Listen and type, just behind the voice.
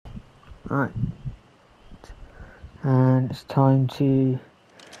Right. And it's time to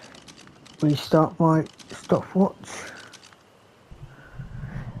restart my stopwatch.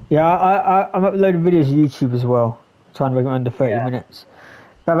 Yeah, I'm uploading videos to YouTube as well, trying to make them under 30 minutes.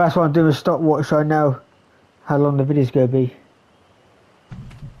 But that's why I'm doing a stopwatch, so I know how long the video's going to be.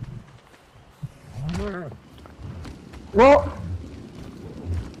 What?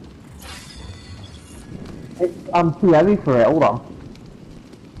 I'm too heavy for it, hold on.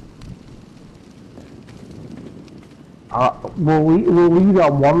 We'll leave it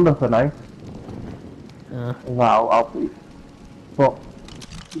on wander for now. I'll please. But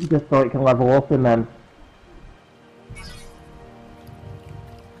just so it can level up and then.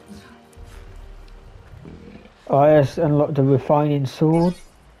 Oh, yes, unlocked the refining sword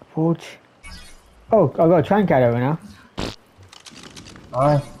forge. Oh, I've got a trank arrow now.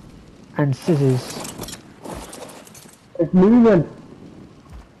 Aye. And scissors. It's moving.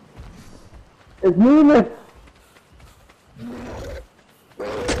 It's moving.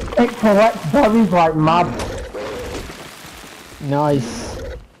 It collects berries like mad. Nice.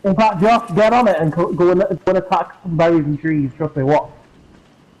 In fact, Josh, get on it and go and attack some berries and trees. Trust me, what?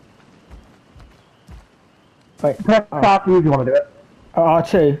 Wait. Press R2 if you want to do it.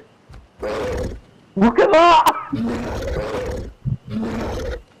 R2. Look at that!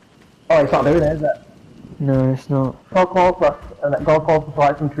 Oh, it's not doing it, is it? No, it's not. Go closer, and then go closer to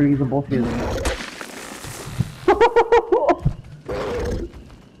like some trees and bushes.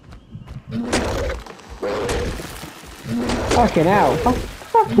 Fucking hell.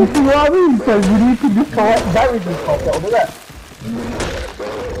 That's what I mean, so you need to just collect berries and stuff, it'll do it.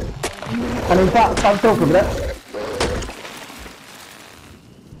 And in fact, stand still for a minute.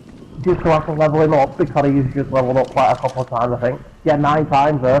 Just so I can level him up, because he's just leveled up quite a couple of times, I think. Yeah, 9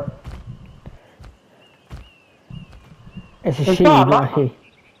 times there. It's a she, not a he.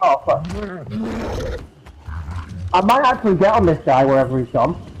 Oh, fuck. I might actually get on this guy wherever he's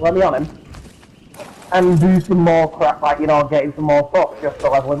gone. Let me on him. And do some more crap, like, you know, get him some more stuff just to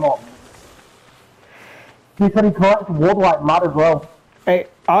level him up. He said he collects wood like mad as well. Hey,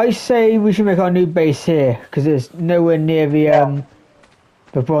 I say we should make our new base here, because it's nowhere near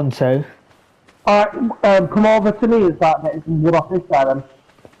the Bronto. Alright, come over to me and start getting some wood off this guy then.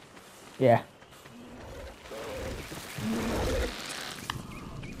 Yeah.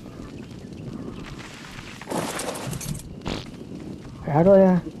 How do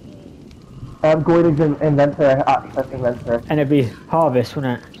I, Go in his inventory, access inventory. And it'd be harvest,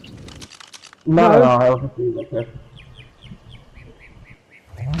 wouldn't it? No, I'll just do this.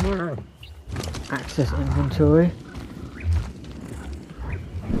 Access inventory.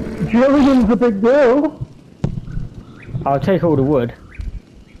 Drilling's a big deal. I'll take all the wood.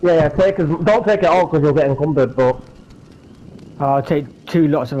 Yeah, don't take it all because you'll get encumbered, but... I'll take 2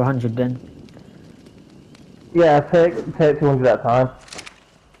 lots of 100 then. Yeah, take 200 at a time.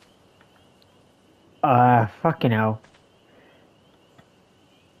 Fucking hell.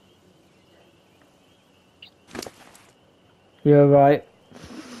 You're right.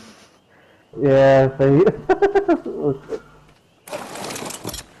 Yeah, see.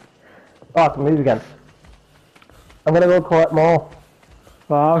 Oh, I can move again. I'm gonna go collect more.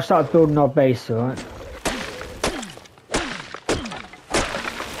 Well, I'll start building our base, alright?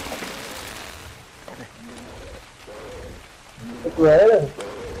 It's raining.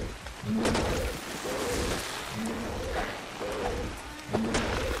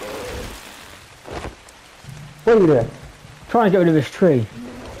 What are you doing? Trying to get rid of this tree.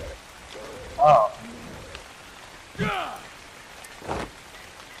 Oh.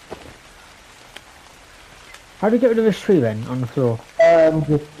 How do you get rid of this tree then, on the floor?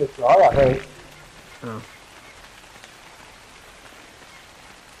 Just right, I think. Oh.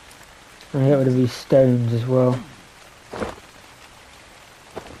 And I get rid of these stones as well.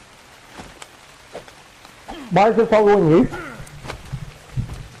 Why is it following you?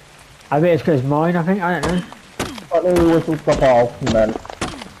 I bet it's because mine, I think, I don't know. Let me whistle stuff off and then...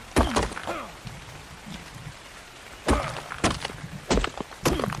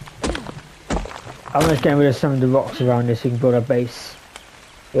 I'm just getting rid of some of the rocks around this so we can build a base.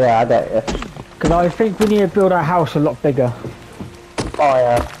 Yeah, I get you. Because I think we need to build our house a lot bigger. Oh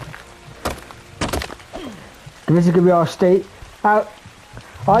yeah. This is going to be our state.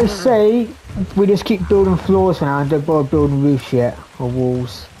 I say we just keep building floors for now and don't bother building roofs yet, or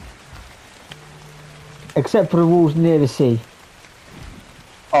walls. Except for the walls near the sea.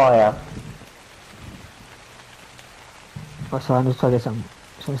 Oh yeah. Oh, sorry, I'm just trying to get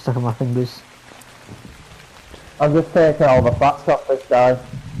something stuck on my fingers. I'm just taking all the fats off this guy.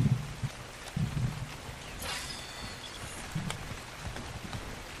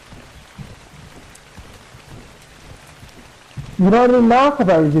 You know how many marker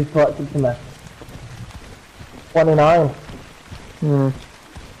berries you've collected from me? 29.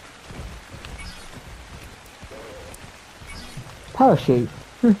 Parachute.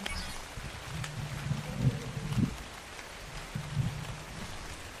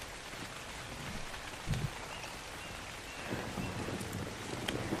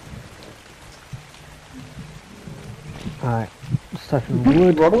 Alright, stuff in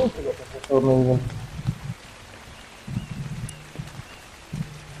wood. Running to get this for some reason.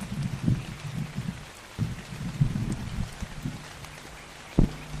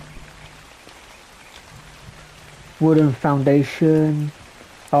 Wooden foundation.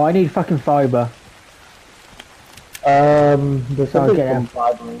 Oh, I need fucking fibre. There's So I'll something get from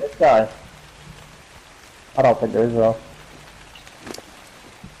fibre in this guy. I don't think there is though.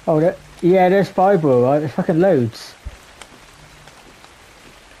 Oh, yeah, there's fibre, right? There's fucking loads.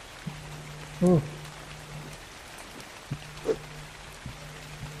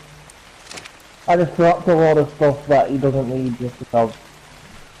 I just dropped a lot of stuff that he doesn't need just because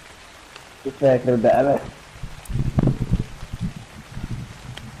it's making it a bit of it.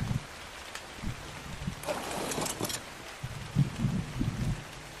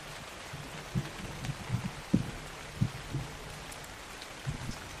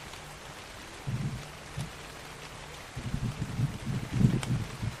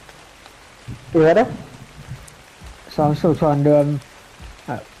 You ready? So I'm still trying to,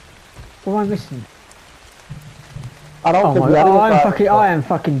 what am I missing? I don't Oh think my we had god, any I am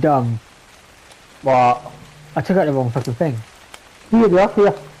fucking dumb. What? I took out the wrong fucking thing. Here,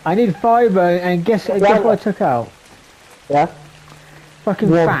 here. I need fibre, and guess what I took out? Yeah? Fucking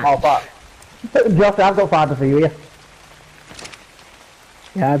Fat. fat. Josh, I've got fibre for you here.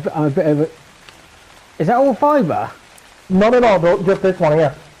 Yeah, I'm a bit of a... Is that all fibre? No, just this one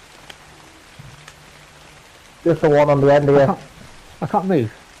here. Just the one on the end here. I can't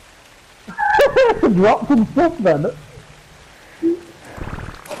move. Drop some stuff then.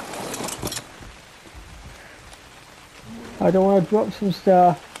 I don't want to drop some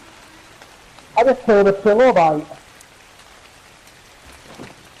stuff. I just killed a kilobyte.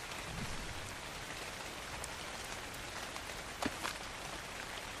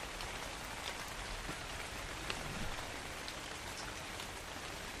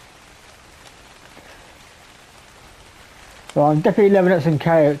 So I'm definitely leveling up some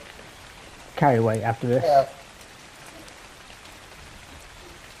carry weight after this. Yeah.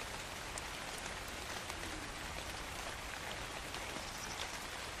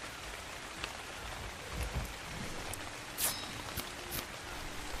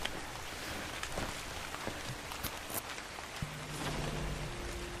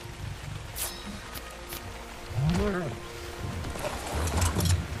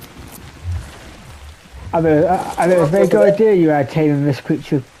 I have a very good idea you had taming this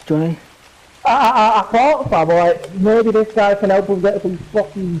creature, Johnny. I thought so, but like, maybe this guy can help us get some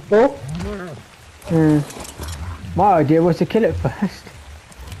fucking stuff. My idea was to kill it first.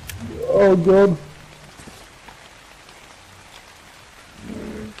 Oh, good.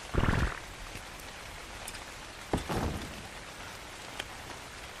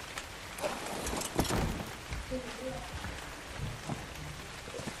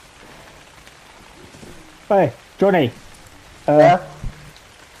 Hey, Johnny. Yeah?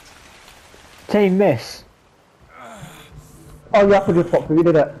 Tame this. Oh, you have to just put food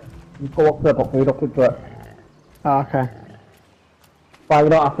in it. You go up there, put food up into it. Oh, okay. But you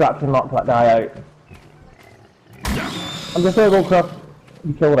don't have to actually knock that guy out. I'm just able to...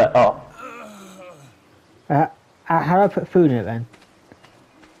 You killed it. Oh. How do I put food in it then?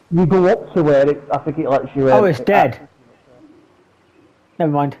 You go up to where it... I think it lets you in. Oh, it's dead.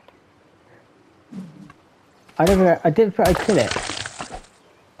 Never mind. I didn't think I'd kill it.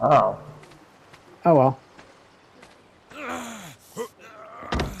 Oh. Oh well.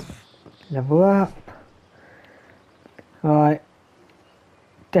 Level up. Alright.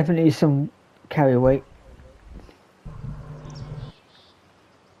 Definitely some carry weight.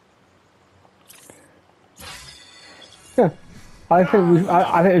 Yeah. I think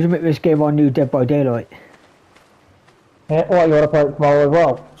we should make this game our new Dead by Daylight. Yeah, what, you want to play it tomorrow as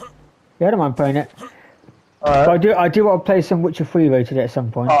well? Yeah, I don't mind playing it. Alright. But I do want to play some Witcher 3 rated at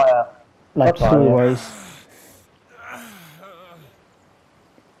some point. Oh yeah. Like story-wise.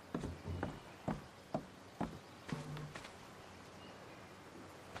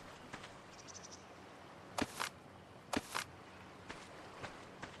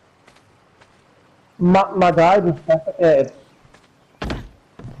 My guide is desiccated.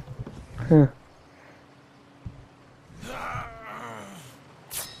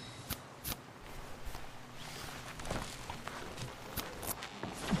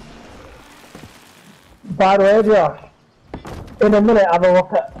 way, Josh. In a minute, have a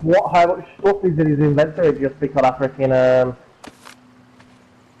look at how much stuff is in his inventory just because I freaking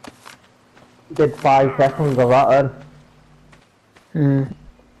did 5 seconds of that. Mm.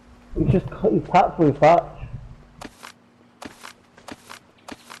 He's packed with that.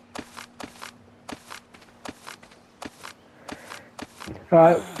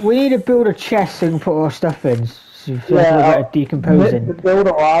 Right, we need to build a chest so we can put our stuff in. So we Yeah, get it decomposing. build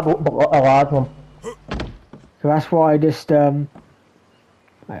a large one. So that's why I just I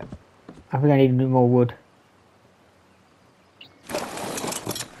think I need a bit more wood.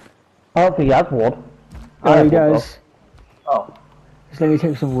 I don't think he has wood. Oh, he does. Oh. Just let me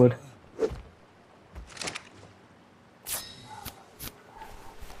take some wood.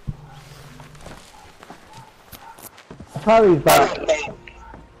 Harry's back.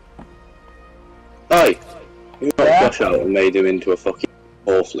 Oi! You got Josh out and made him into a fucking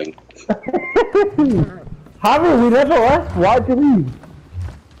orphan. Harry, we never left. Why'd you leave?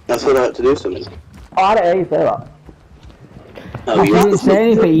 That's what I had to do something. I didn't hear you say that. No, You didn't say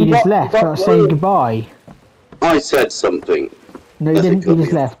anything, you just left, not saying goodbye. I said something. No, you didn't, you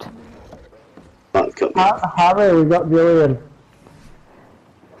just left. That cut me. Harry, we got Julian.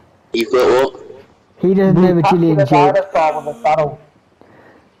 You've got what? He doesn't know the Gillian the joke. dinosaur with the saddle.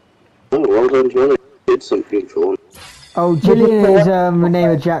 Oh, well done, Johnny. Did something for him. Oh, Gillian is the name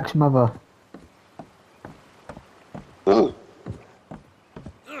of Jack's mother. Oh.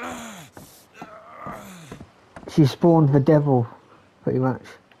 She spawned the devil, pretty much.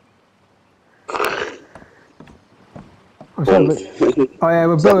 I'm sorry, but, oh yeah,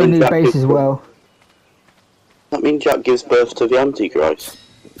 we're building a new base as well. That means Jack gives birth to the Antichrist?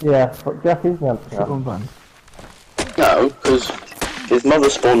 Yeah, but Jack is the answer. No, because his mother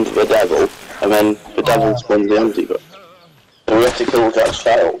spawned the devil, and then the devil spawned the Antichrist. And we have to kill Jack's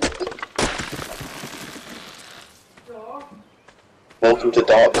child. Welcome to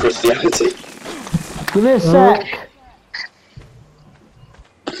dark Christianity. Give me a sec.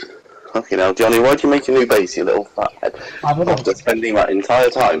 Fucking hell, Johnny, why'd you make a new base, you little fathead? After spending that entire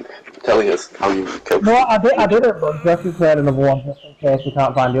time telling us how you killed. No, I didn't, but Jack has made another one just in case we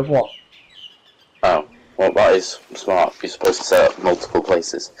can't find the other one. Oh, well, that is smart. You're supposed to set up multiple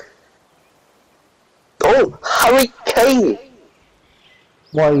places. Oh, Harry Kane!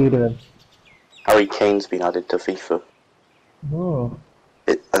 What are you doing? Harry Kane's been added to FIFA. Oh.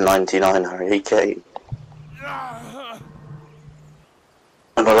 It's a 99 Harry Kane.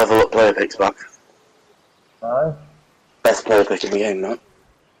 And a level up player pick's back. Nice. Best player pick in the game, man.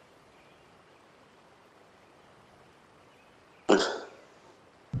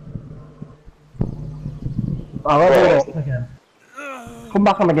 I'll level it up again. Come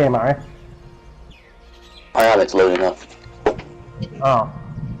back on the game, Harry. I am, it's loading up. Oh.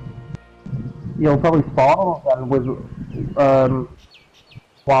 You'll probably spawn then with,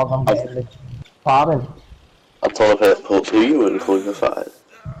 while I'm getting this farming. I told her to put you and call you five.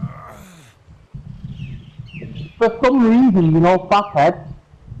 For some reason, you know, Fathead,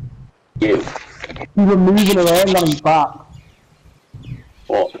 You? he was moving around on his back.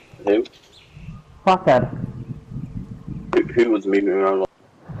 What? Who? Fathead. Who was moving around?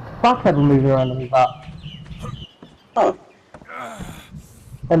 Fathead was moving around on his back. Oh.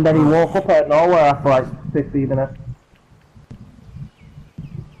 And then he woke up out of nowhere after like 15 minutes.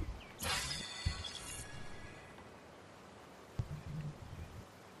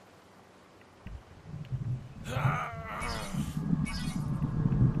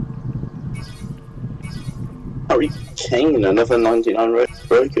 Harry Kane, another 99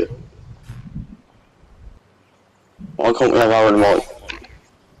 broker. Why can't we have Aaron White?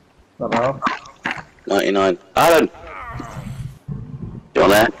 Don't know. 99. Aaron!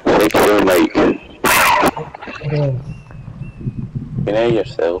 Johnny, fix your mic. You can hear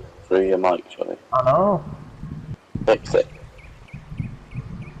yourself through your mic, Johnny. I know. Fix it.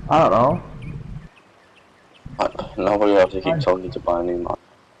 I don't know. Nobody have to keep telling you to buy a new mic.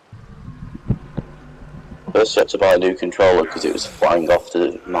 First you had to buy a new controller because it was flying off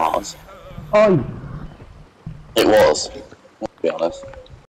to Mars. Oi! It was, to be honest.